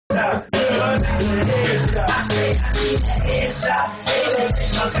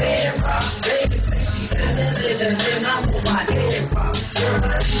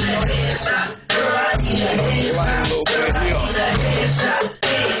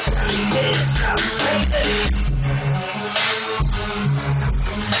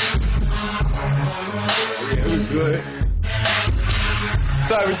Good.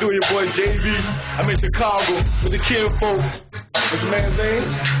 Sorry to do your boy JV. I'm in Chicago with the kinfolk. What's your man's name?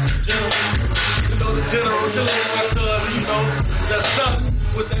 General. You know the General, chillin' with my cousin, you know. That stuff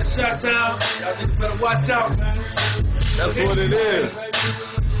with that shot town. Y'all just better watch out, man. That's what it is.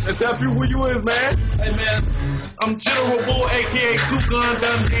 And tell people who you is, man. Hey, man, I'm General Bull, a.k.a. Two Gun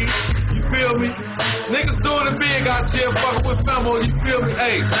Dundee. You feel me? Niggas doing it big out here, fucking with Famo, you feel me?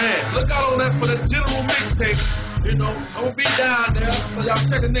 Hey, man, look out on that for the General mixtape. You know, don't be down there, so y'all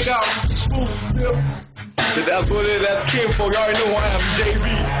check a nigga out. Be smooth, you feel me? So that's what it is. That's kinfolk. Y'all already know who I am, JV.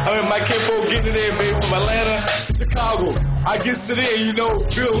 I'm in my kinfolk getting it in, baby, from Atlanta to Chicago. I get to there, you know,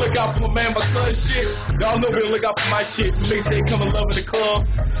 be on the lookout for my man, my son shit. Y'all know be on the lookout for my shit. Mixtape coming love in the club.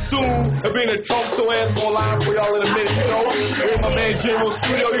 Soon, it'll be in the trunk, so ass online for y'all in a minute, you know. We're in my man General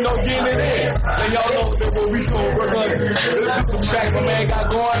Studio, you know, getting it in. And y'all know that what we doing, we're gonna do. This is some track my man got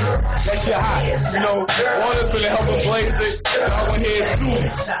going. That shit hot. You know, one is gonna help him blaze it. Y'all went here soon.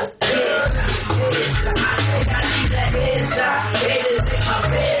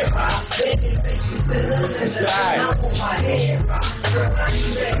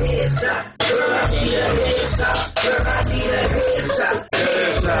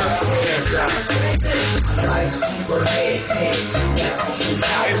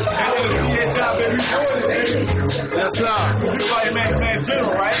 Yes, sir. You like man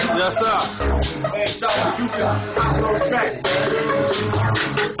General, right? Yes, sir. Man, shout out to you, hot on track.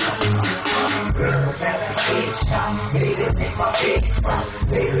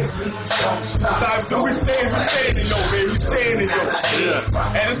 We standing though, baby. We standing though.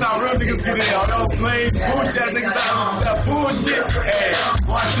 Yeah. And it's how real niggas get in. All those plain bullshit niggas out that bullshit. And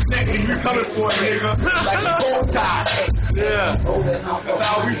watch your neck and you coming for it, nigga. Like a bow tie. Yeah. That's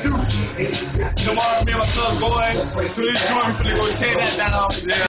how we do. Tomorrow, me and my son going to this joint. We're gonna go tear that down. Yeah.